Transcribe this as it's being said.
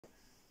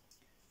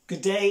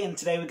Good day, and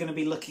today we're going to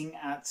be looking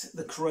at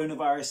the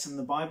coronavirus in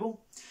the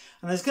Bible.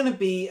 And there's going to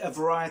be a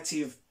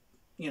variety of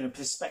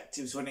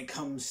perspectives when it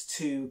comes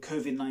to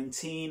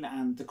COVID-19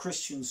 and the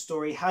Christian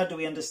story. How do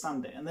we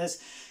understand it? And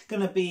there's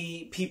going to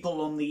be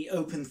people on the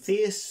open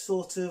theist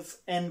sort of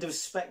end of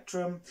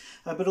spectrum,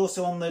 but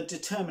also on the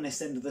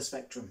determinist end of the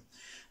spectrum.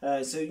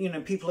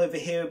 People over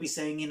here will be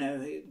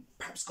saying,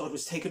 perhaps God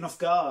was taken off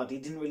guard. He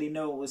didn't really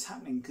know what was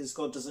happening because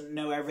God doesn't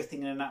know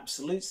everything in an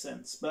absolute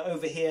sense. But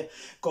over here,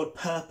 God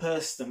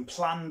purposed and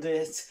planned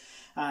it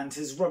and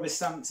has rubber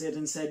stamped it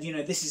and said,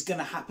 this is going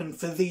to happen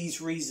for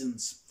these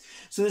reasons.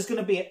 So there's going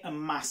to be a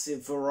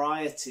massive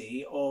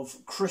variety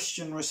of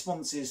Christian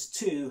responses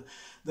to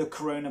the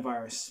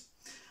coronavirus.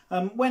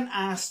 When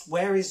asked,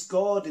 where is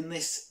God in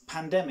this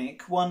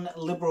pandemic, one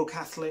liberal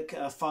Catholic,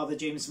 Father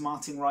James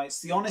Martin,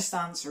 writes, the honest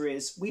answer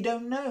is, we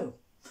don't know.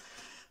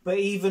 But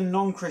even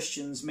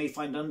non-Christians may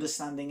find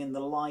understanding in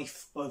the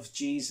life of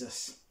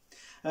Jesus.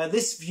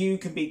 This view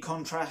can be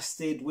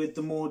contrasted with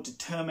the more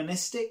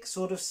deterministic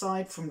sort of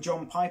side from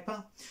John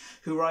Piper,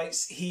 who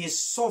writes, he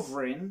is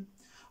sovereign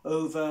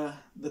over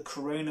the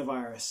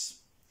coronavirus.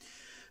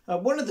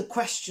 One of the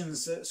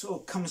questions that sort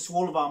of comes to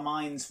all of our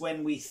minds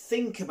when we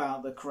think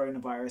about the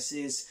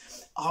coronavirus is,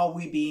 are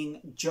we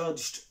being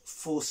judged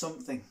for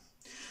something?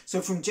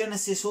 So from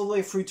Genesis all the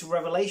way through to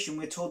Revelation,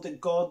 we're told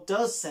that God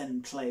does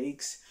send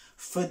plagues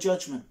for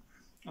judgment.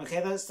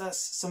 Okay, that's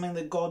something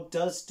that God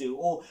does do.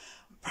 Or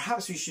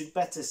perhaps we should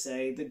better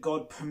say that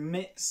God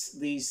permits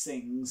these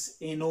things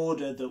in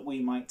order that we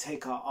might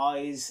take our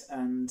eyes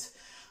and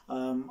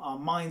our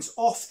minds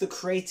off the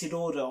created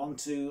order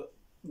onto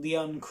the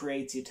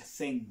uncreated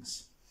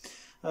things.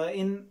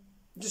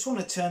 Just want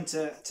to turn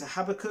to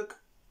Habakkuk,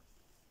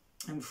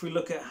 and if we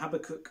look at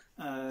Habakkuk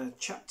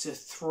chapter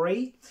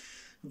 3,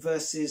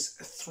 verses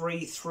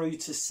 3 through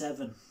to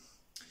 7,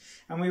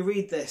 and we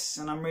read this,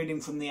 and I'm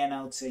reading from the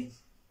NLT.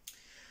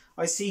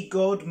 I see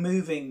God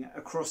moving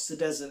across the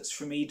deserts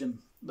from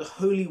Edom, the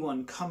Holy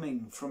One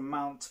coming from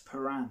Mount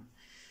Paran.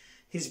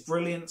 His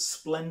brilliant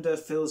splendour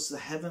fills the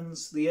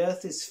heavens. The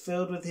earth is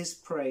filled with his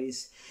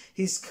praise.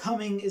 His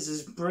coming is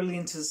as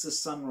brilliant as the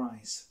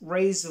sunrise.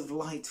 Rays of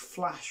light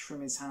flash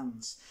from his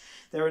hands.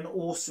 There an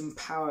awesome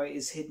power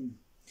is hidden.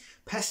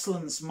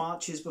 Pestilence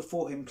marches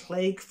before him.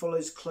 Plague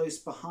follows close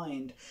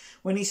behind.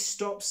 When he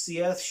stops,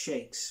 the earth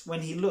shakes.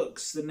 When he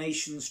looks, the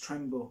nations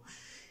tremble.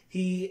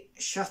 He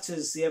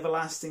shatters the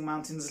everlasting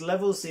mountains,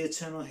 levels the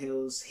eternal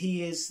hills.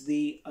 He is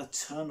the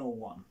eternal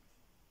one.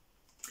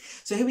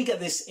 So here we get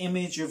this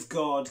image of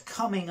God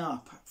coming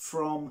up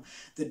from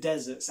the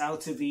deserts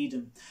out of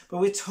Eden. But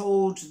we're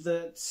told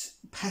that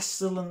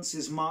pestilence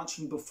is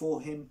marching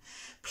before him.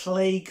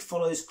 Plague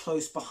follows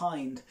close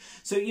behind.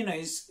 So,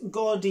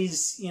 God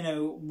is,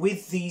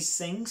 with these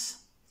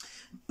things.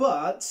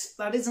 But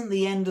that isn't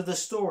the end of the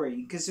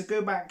story. Because if you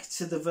go back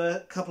to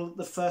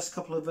the first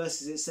couple of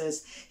verses, it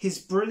says, his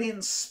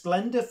brilliant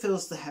splendour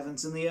fills the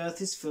heavens and the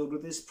earth is filled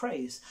with his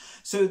praise.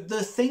 So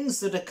the things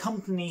that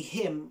accompany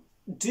him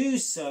do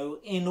so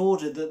in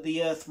order that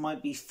the earth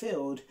might be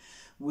filled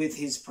with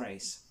his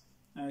praise.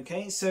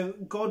 Okay, so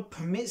God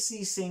permits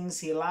these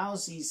things, he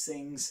allows these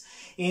things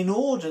in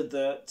order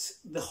that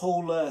the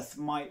whole earth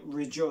might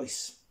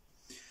rejoice.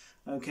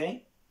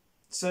 Okay,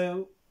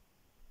 so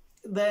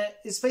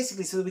it's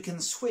basically so that we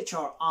can switch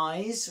our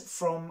eyes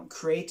from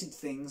created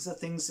things, the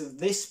things of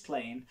this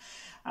plane,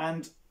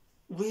 and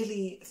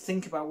really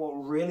think about what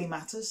really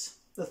matters,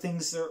 the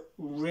things that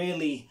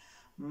really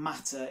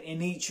matter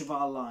in each of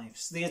our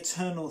lives, the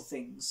eternal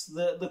things,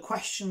 the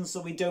questions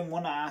that we don't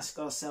want to ask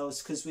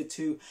ourselves because we're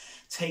too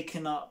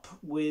taken up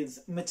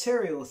with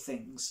material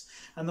things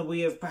and that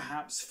we have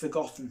perhaps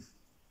forgotten.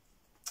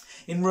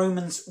 In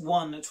Romans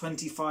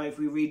 1:25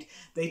 we read,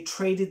 they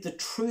traded the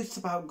truth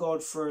about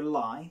God for a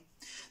lie.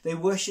 They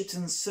worshipped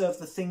and served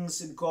the things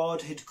that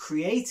God had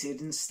created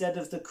instead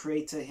of the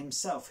Creator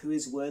himself, who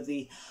is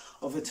worthy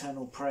of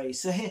eternal praise.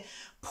 So here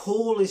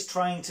Paul is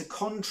trying to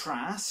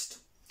contrast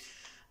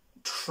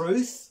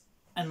truth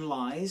and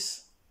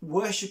lies,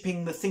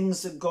 worshipping the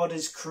things that God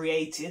has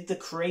created, the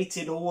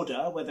created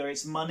order, whether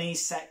it's money,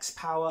 sex,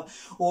 power,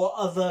 or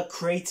other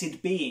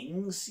created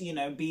beings,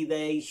 be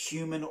they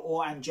human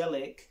or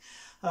angelic,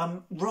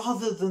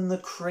 rather than the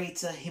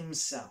Creator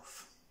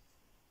himself.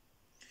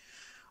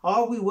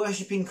 Are we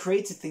worshipping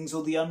created things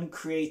or the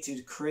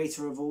uncreated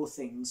Creator of all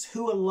things,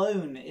 who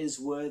alone is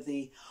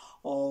worthy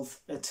of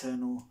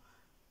eternal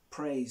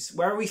praise?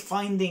 Where are we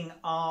finding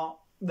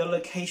the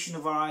location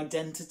of our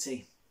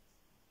identity,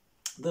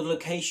 the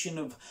location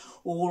of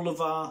all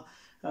of our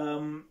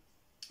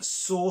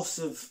source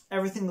of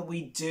everything that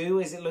we do?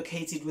 Is it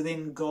located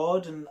within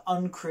God and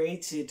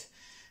uncreated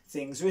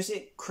things, or is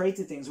it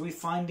created things? Are we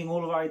finding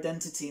all of our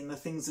identity in the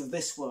things of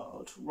this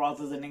world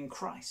rather than in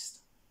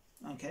Christ?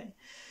 Okay,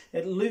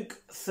 at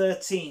Luke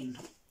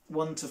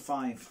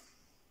 13:1-5,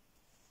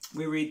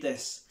 we read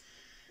this.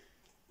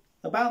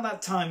 About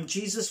that time,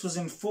 Jesus was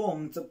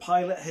informed that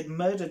Pilate had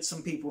murdered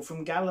some people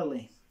from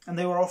Galilee, and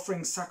they were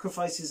offering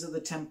sacrifices at the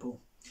temple.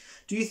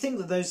 Do you think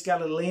that those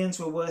Galileans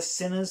were worse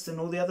sinners than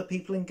all the other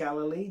people in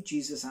Galilee?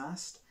 Jesus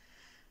asked.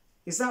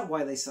 Is that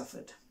why they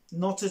suffered?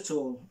 Not at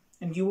all.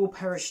 And you will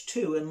perish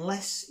too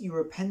unless you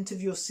repent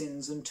of your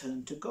sins and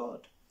turn to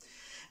God.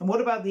 And what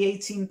about the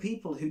 18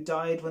 people who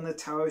died when the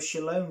Tower of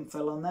Siloam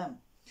fell on them?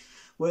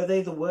 Were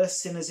they the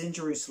worst sinners in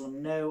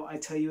Jerusalem? No, I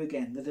tell you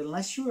again, that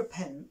unless you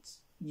repent,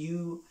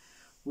 you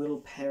will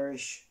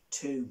perish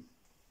too.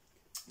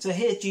 So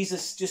here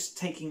Jesus just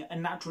taking a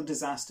natural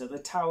disaster. The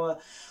Tower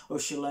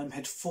of Siloam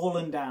had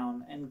fallen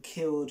down and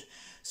killed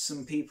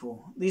some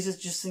people. These are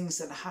just things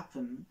that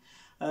happen.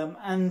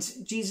 And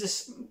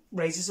Jesus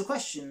raises a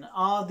question.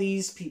 Are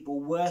these people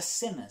worse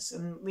sinners?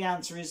 And the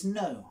answer is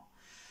no.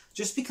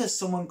 Just because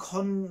someone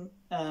contracts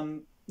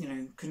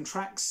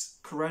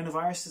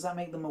coronavirus, does that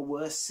make them a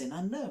worse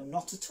sinner? No,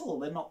 not at all.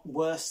 They're not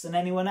worse than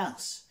anyone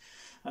else.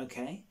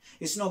 Okay?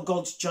 It's not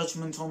God's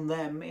judgment on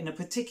them in a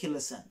particular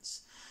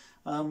sense.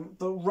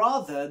 But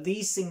rather,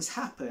 these things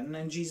happen,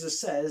 and Jesus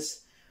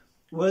says,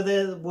 were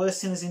there worse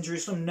sinners in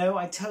Jerusalem? No,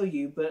 I tell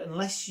you, but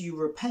unless you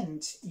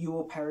repent, you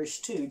will perish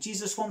too.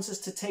 Jesus wants us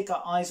to take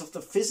our eyes off the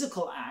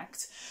physical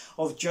act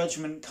of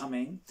judgment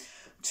coming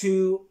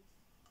to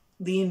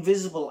the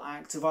invisible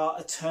act of our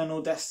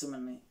eternal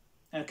destiny.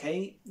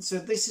 Okay, so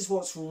this is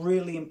what's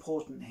really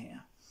important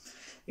here,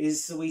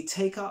 is that we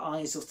take our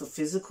eyes off the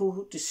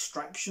physical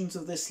distractions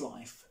of this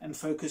life and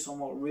focus on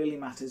what really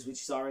matters,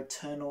 which is our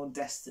eternal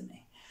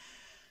destiny.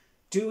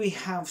 Do we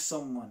have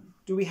someone?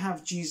 Do we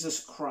have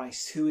Jesus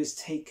Christ who has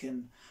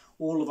taken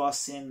all of our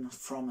sin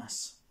from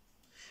us?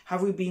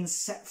 Have we been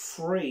set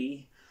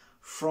free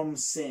from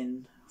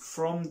sin,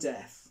 from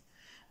death,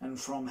 and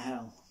from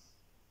hell?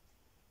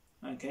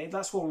 Okay,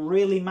 that's what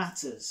really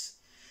matters,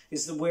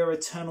 is that we're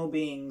eternal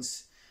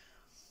beings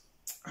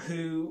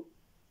who,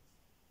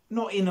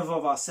 not in and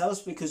of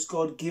ourselves because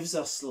God gives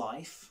us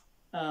life,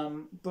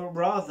 but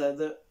rather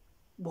that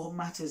what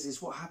matters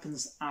is what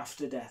happens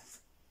after death.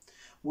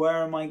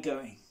 Where am I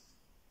going?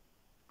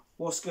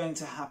 What's going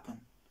to happen?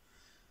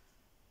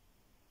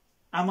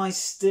 Am I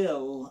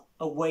still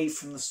away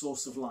from the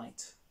source of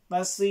light?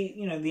 That's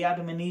the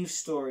Adam and Eve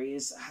story,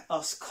 is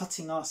us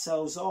cutting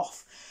ourselves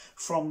off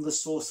from the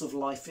source of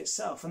life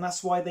itself. And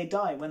that's why they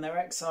die. When they're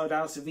exiled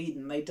out of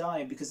Eden, they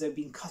die because they've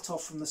been cut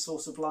off from the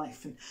source of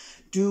life. And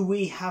do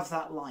we have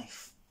that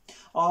life?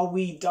 Are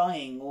we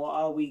dying, or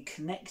are we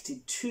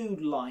connected to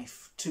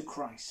life, to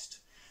Christ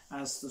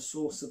as the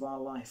source of our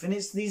life? And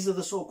these are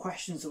the sort of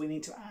questions that we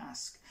need to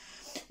ask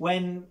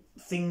when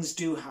things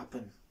do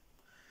happen.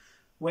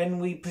 When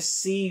we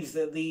perceive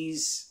that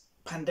these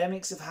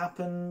pandemics have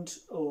happened,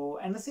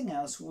 or anything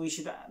else,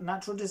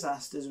 natural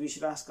disasters, we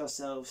should ask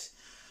ourselves,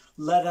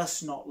 let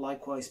us not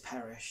likewise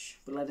perish,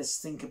 but let us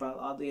think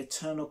about the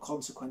eternal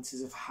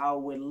consequences of how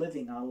we're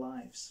living our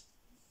lives.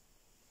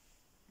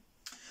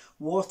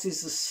 What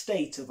is the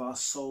state of our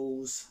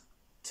souls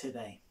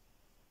today?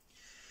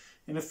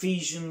 In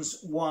Ephesians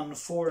 1,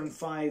 4 and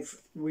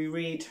 5, we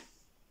read,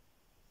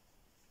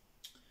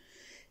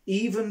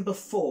 even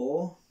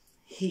before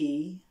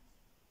he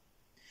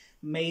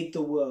made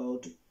the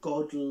world,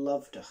 God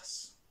loved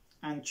us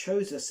and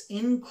chose us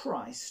in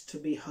Christ to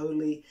be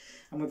holy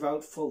and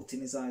without fault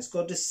in his eyes.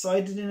 God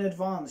decided in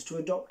advance to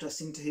adopt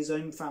us into his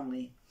own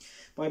family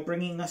by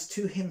bringing us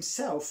to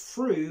himself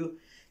through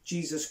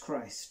Jesus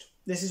Christ.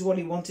 This is what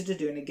he wanted to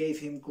do, and it gave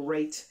him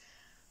great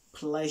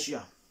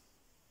pleasure.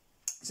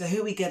 So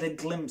here we get a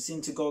glimpse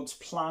into God's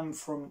plan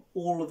from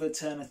all of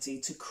eternity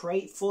to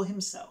create for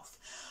himself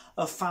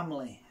a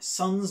family,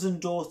 sons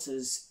and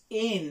daughters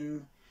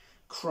in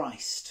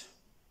Christ.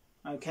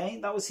 Okay,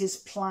 that was his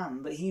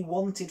plan, that he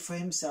wanted for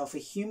himself a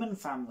human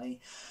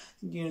family,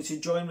 to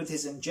join with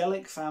his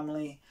angelic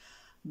family,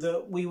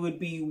 that we would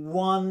be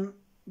one,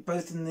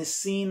 both in the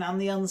seen and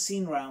the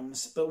unseen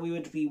realms, but we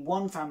would be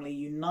one family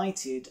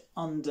united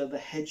under the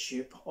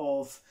headship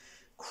of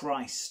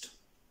Christ.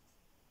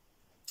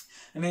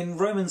 And in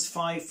Romans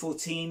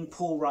 5:14,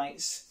 Paul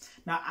writes,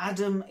 now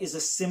Adam is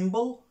a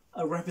symbol,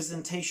 a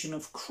representation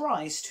of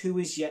Christ who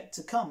is yet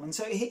to come. And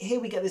so here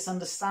we get this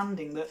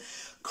understanding that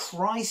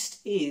Christ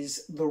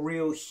is the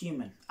real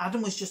human.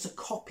 Adam was just a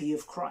copy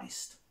of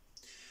Christ.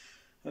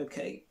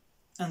 Okay,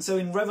 and so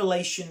in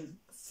Revelation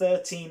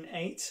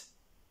 13:8,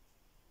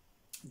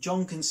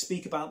 John can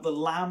speak about the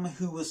Lamb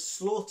who was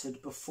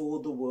slaughtered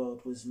before the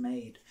world was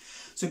made.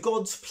 So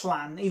God's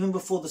plan, even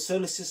before the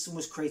solar system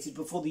was created,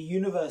 before the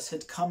universe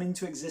had come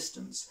into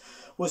existence,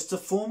 was to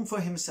form for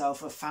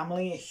himself a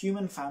family, a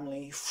human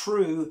family,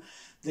 through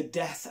the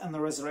death and the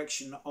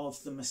resurrection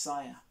of the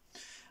Messiah.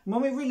 And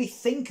when we really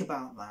think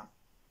about that,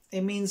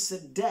 it means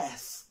that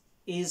death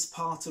is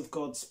part of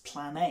God's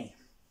plan A,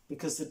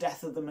 because the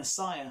death of the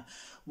Messiah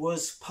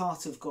was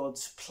part of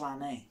God's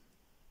plan A.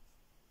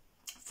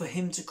 For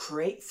him to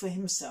create for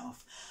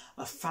himself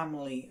a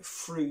family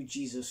through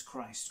Jesus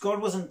Christ.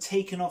 God wasn't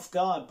taken off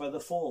guard by the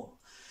fall.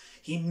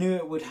 He knew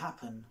it would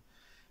happen.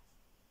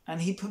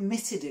 And he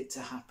permitted it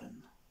to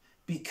happen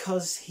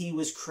because he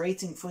was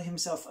creating for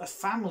himself a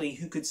family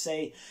who could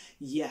say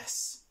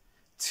yes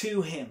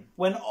to him.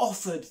 When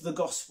offered the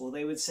gospel,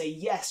 they would say,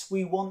 yes,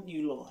 we want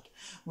you, Lord.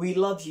 We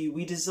love you.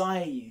 We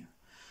desire you.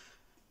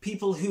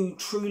 People who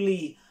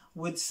truly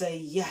would say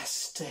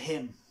yes to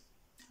him.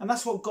 And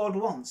that's what God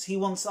wants. He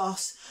wants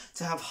us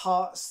to have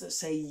hearts that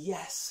say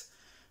yes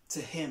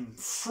to him,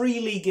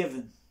 freely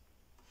given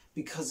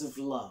because of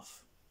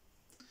love.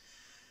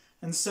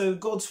 And so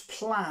God's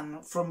plan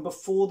from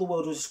before the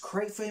world was to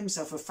create for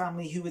himself a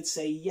family who would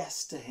say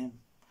yes to him,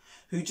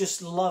 who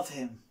just love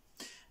him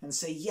and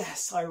say,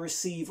 yes, I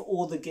receive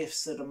all the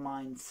gifts that are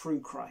mine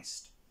through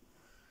Christ.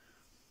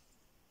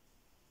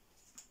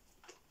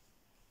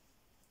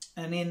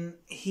 And in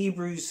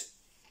Hebrews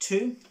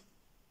 2,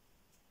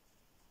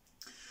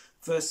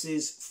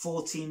 verses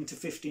 14 to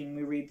 15,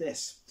 we read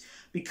this.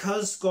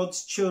 Because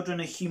God's children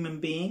are human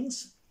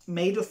beings,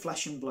 made of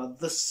flesh and blood,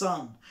 the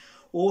Son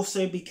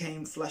also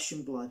became flesh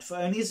and blood. For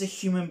only as a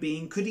human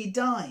being could he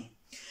die.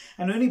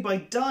 And only by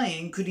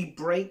dying could he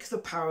break the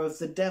power of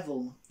the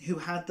devil, who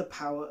had the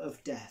power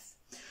of death.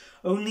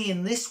 Only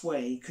in this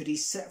way could he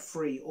set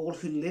free all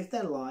who live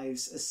their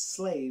lives as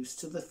slaves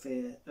to the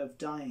fear of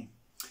dying.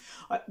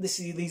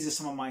 These are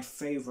some of my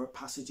favourite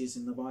passages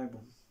in the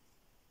Bible.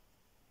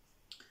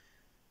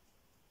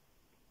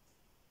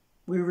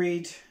 We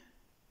read,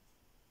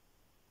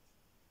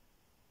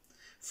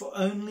 for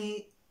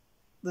only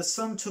the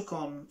Son took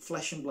on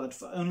flesh and blood,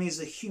 for only as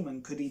a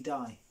human could he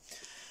die.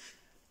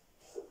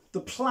 The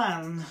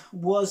plan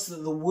was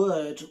that the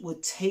Word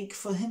would take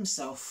for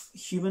himself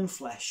human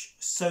flesh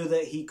so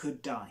that he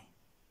could die,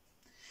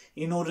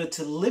 in order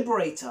to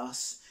liberate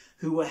us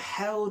who were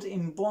held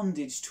in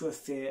bondage to a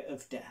fear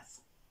of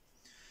death.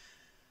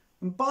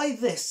 And by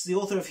this, the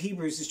author of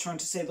Hebrews is trying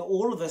to say that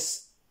all of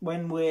us,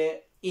 when we're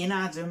in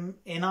Adam,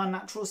 in our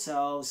natural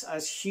selves,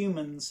 as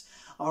humans,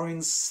 are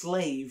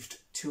enslaved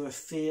to a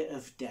fear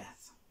of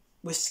death.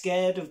 We're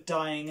scared of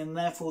dying, and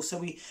therefore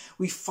so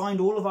we find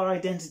all of our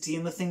identity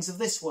in the things of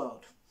this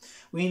world.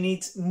 We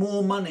need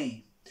more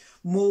money,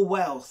 more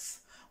wealth,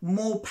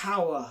 more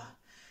power,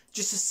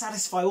 just to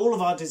satisfy all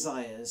of our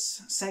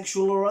desires,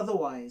 sexual or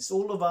otherwise,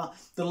 all of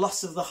the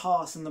lusts of the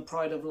heart and the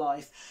pride of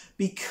life,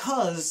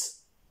 because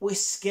we're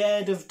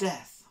scared of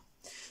death.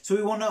 So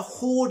we want to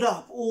hoard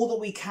up all that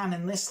we can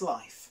in this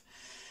life,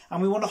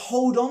 and we want to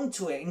hold on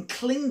to it and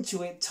cling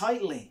to it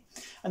tightly.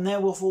 And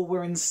therefore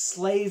we're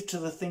enslaved to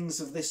the things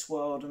of this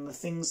world and the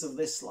things of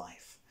this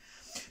life.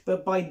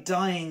 But by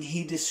dying,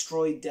 he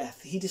destroyed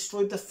death. He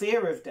destroyed the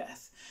fear of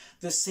death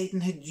that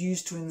Satan had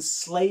used to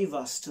enslave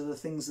us to the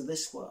things of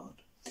this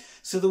world,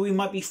 so that we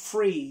might be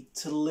free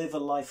to live a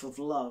life of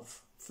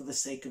love for the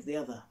sake of the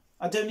other.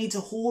 I don't need to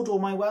hoard all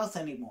my wealth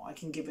anymore. I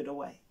can give it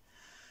away.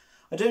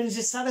 I don't need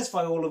to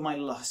satisfy all of my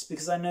lust,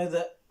 because I know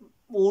that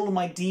all of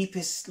my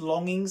deepest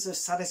longings are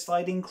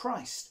satisfied in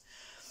Christ.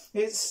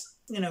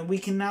 We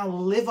can now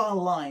live our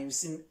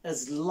lives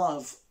as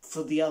love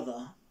for the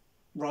other,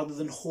 rather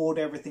than hoard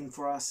everything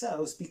for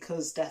ourselves,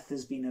 because death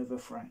has been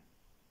overthrown.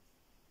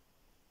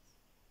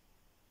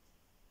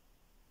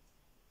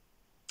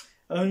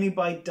 Only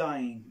by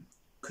dying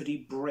could he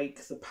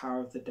break the power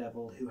of the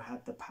devil, who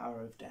had the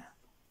power of death.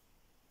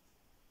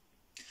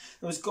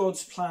 It was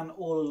God's plan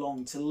all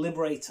along to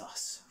liberate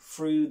us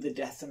through the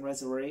death and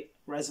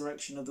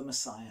resurrection of the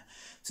Messiah,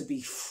 to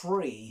be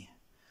free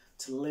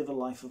to live a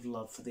life of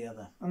love for the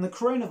other. And the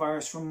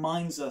coronavirus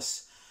reminds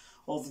us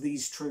of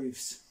these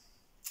truths.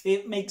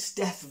 It makes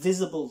death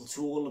visible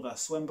to all of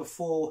us, when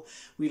before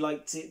we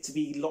liked it to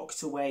be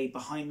locked away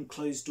behind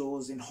closed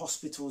doors in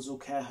hospitals or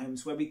care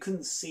homes where we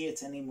couldn't see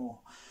it anymore.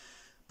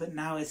 But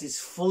now it is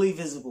fully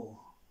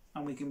visible,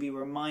 and we can be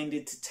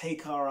reminded to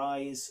take our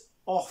eyes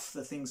off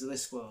the things of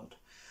this world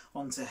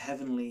onto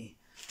heavenly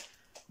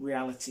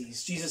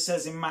realities. Jesus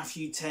says in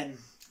Matthew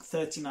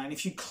 10:39,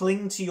 if you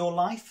cling to your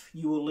life,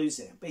 you will lose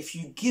it. But if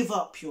you give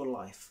up your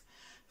life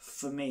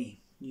for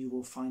me, you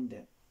will find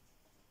it.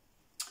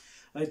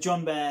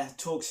 John Bear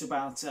talks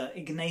about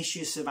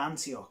Ignatius of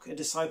Antioch, a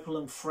disciple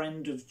and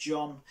friend of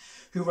John,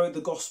 who wrote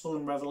the Gospel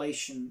and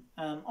Revelation.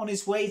 On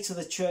his way to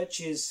the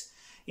churches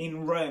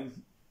in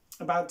Rome,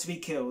 about to be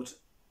killed,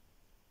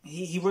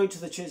 he wrote to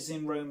the churches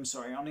in Rome,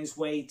 on his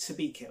way to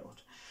be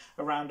killed,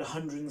 around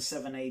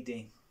 107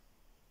 AD.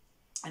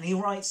 And he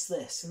writes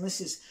this, and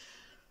this is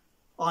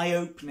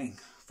eye-opening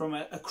from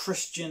a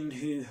Christian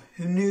who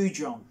knew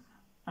John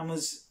and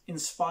was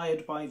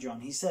inspired by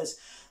John. He says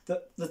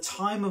that the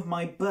time of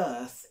my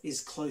birth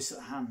is close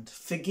at hand.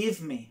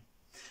 Forgive me,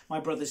 my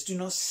brothers. Do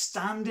not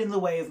stand in the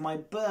way of my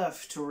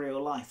birth to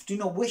real life. Do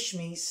not wish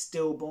me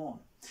stillborn.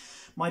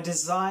 My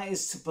desire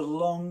is to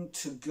belong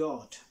to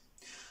God.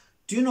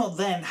 Do not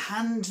then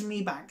hand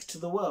me back to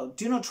the world.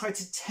 Do not try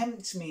to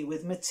tempt me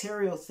with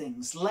material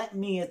things. Let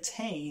me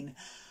attain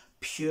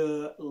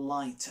pure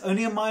light.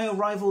 Only on my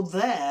arrival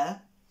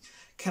there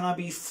can I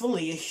be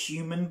fully a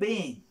human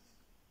being.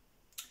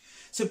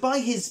 So by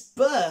his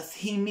birth,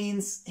 he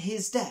means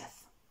his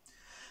death.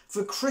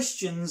 For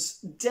Christians,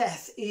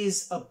 death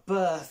is a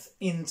birth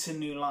into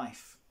new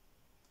life.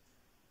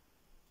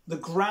 The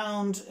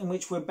ground in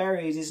which we're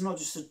buried is not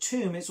just a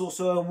tomb, it's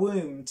also a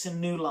womb to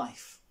new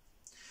life.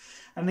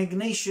 And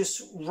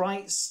Ignatius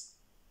writes,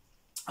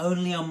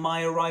 only on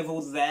my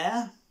arrival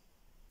there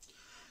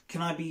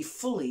can I be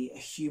fully a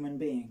human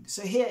being?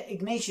 So here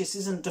Ignatius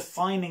isn't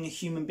defining a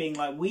human being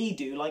like we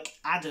do, like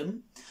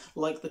Adam,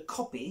 like the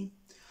copy,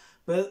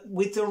 but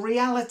with the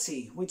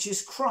reality, which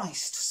is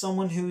Christ,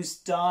 someone who's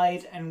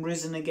died and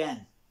risen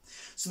again.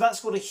 So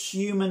that's what a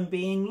human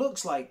being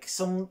looks like,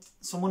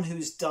 someone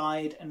who's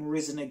died and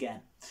risen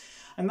again.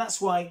 And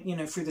that's why,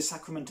 through the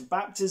sacrament of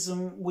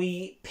baptism,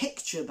 we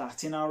picture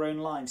that in our own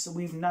lives. So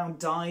we've now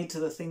died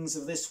to the things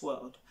of this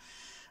world.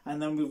 And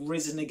then we've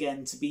risen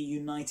again to be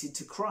united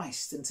to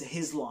Christ and to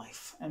his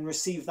life and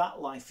receive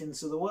that life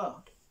into the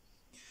world.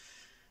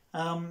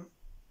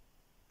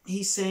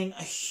 He's saying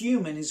a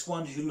human is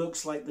one who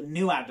looks like the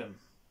new Adam,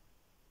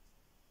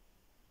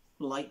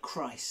 like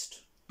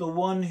Christ, the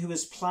one who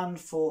was planned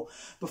for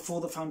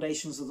before the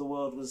foundations of the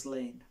world was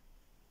laid.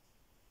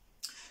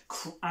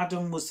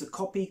 Adam was the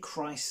copy,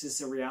 Christ is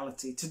the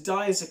reality. To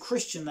die as a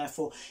Christian,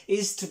 therefore,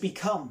 is to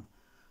become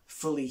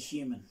fully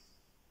human.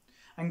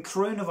 And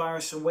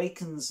coronavirus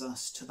awakens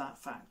us to that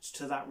fact,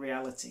 to that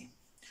reality.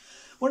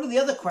 One of the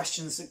other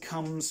questions that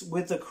comes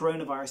with the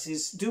coronavirus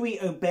is, do we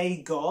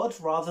obey God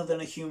rather than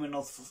a human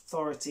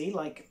authority,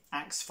 like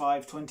Acts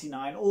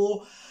 5:29,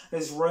 or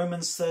as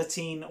Romans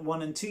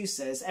 13:1 and 2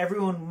 says,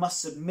 everyone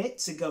must submit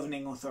to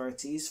governing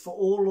authorities, for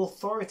all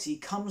authority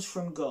comes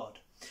from God,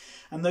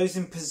 and those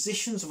in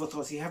positions of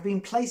authority have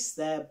been placed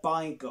there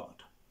by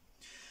God.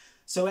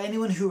 So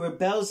anyone who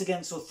rebels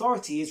against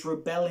authority is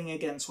rebelling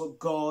against what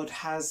God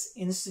has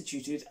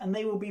instituted, and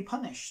they will be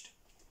punished.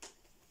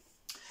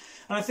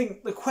 And I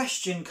think the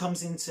question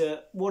comes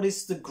into, what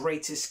is the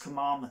greatest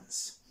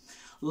commandments?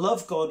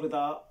 Love God with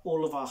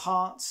all of our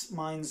hearts,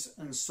 minds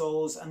and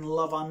souls, and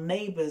love our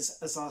neighbours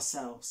as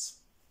ourselves.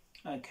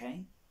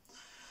 Okay.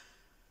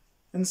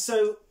 And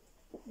so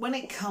when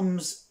it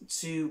comes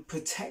to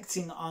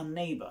protecting our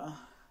neighbour,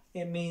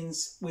 it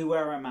means we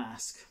wear a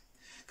mask.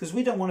 Because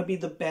we don't want to be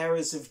the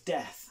bearers of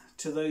death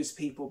to those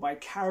people by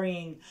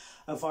carrying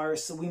a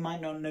virus that we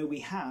might not know we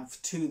have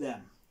to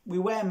them. We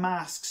wear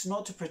masks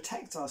not to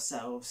protect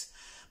ourselves,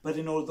 but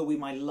in order that we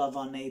might love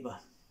our neighbour.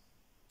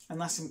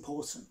 And that's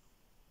important.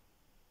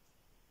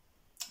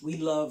 We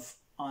love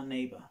our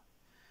neighbour.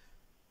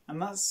 And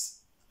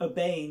that's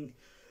obeying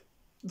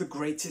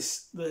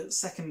the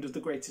second of the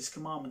greatest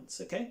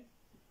commandments, okay?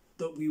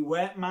 That we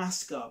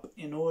mask up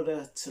in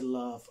order to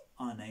love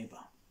our neighbour.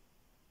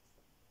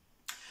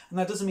 And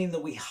that doesn't mean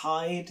that we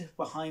hide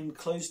behind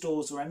closed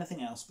doors or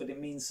anything else, but it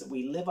means that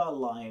we live our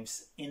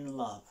lives in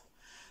love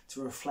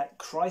to reflect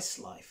Christ's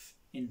life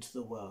into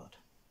the world.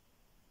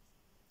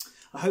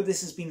 I hope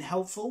this has been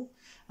helpful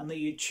and that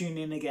you tune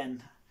in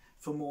again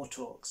for more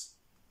talks.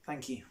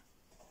 Thank you.